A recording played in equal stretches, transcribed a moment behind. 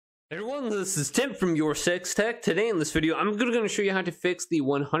Hey everyone, this is Tim from YourSixTech. Today in this video, I'm going to show you how to fix the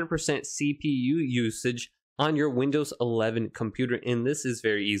 100% CPU usage on your Windows 11 computer, and this is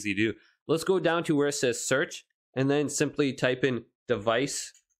very easy to do. Let's go down to where it says search, and then simply type in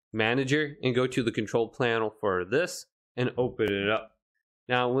device manager and go to the control panel for this and open it up.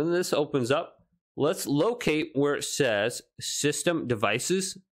 Now when this opens up, let's locate where it says system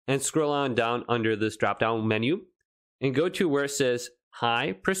devices and scroll on down under this drop down menu and go to where it says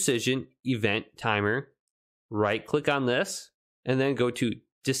high precision event timer. Right click on this and then go to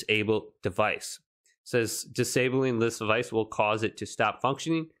disable device. It says disabling this device will cause it to stop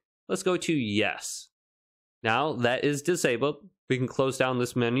functioning. Let's go to yes. Now that is disabled, we can close down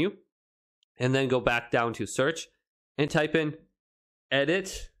this menu and then go back down to search and type in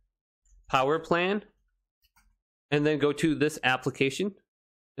edit power plan and then go to this application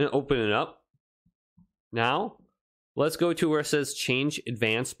and open it up. Now let's go to where it says change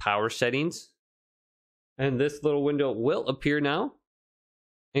advanced power settings. And this little window will appear now.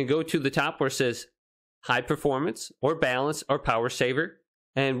 And go to the top where it says high performance or balance or power saver.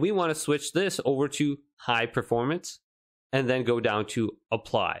 And we want to switch this over to high performance. And then go down to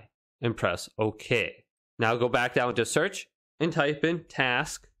apply and press OK. Now go back down to search and type in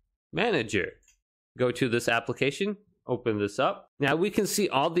task manager. Go to this application. Open this up. Now we can see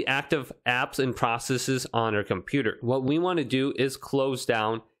all the active apps and processes on our computer. What we want to do is close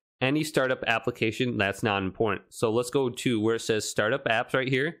down any startup application that's not important. So let's go to where it says startup apps right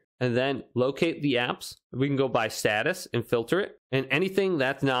here and then locate the apps. We can go by status and filter it, and anything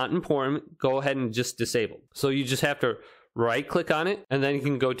that's not important, go ahead and just disable. So you just have to right click on it and then you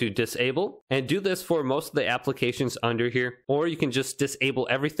can go to disable and do this for most of the applications under here, or you can just disable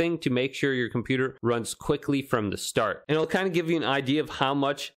everything to make sure your computer runs quickly from the start. And it'll kind of give you an idea of how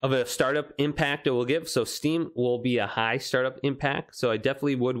much of a startup impact it will give. So Steam will be a high startup impact, so I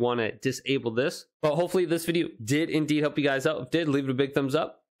definitely would want to disable this. But hopefully this video did indeed help you guys out. If it did, leave it a big thumbs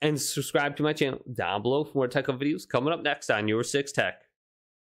up and subscribe to my channel down below for more tech videos coming up next on YourSixTech.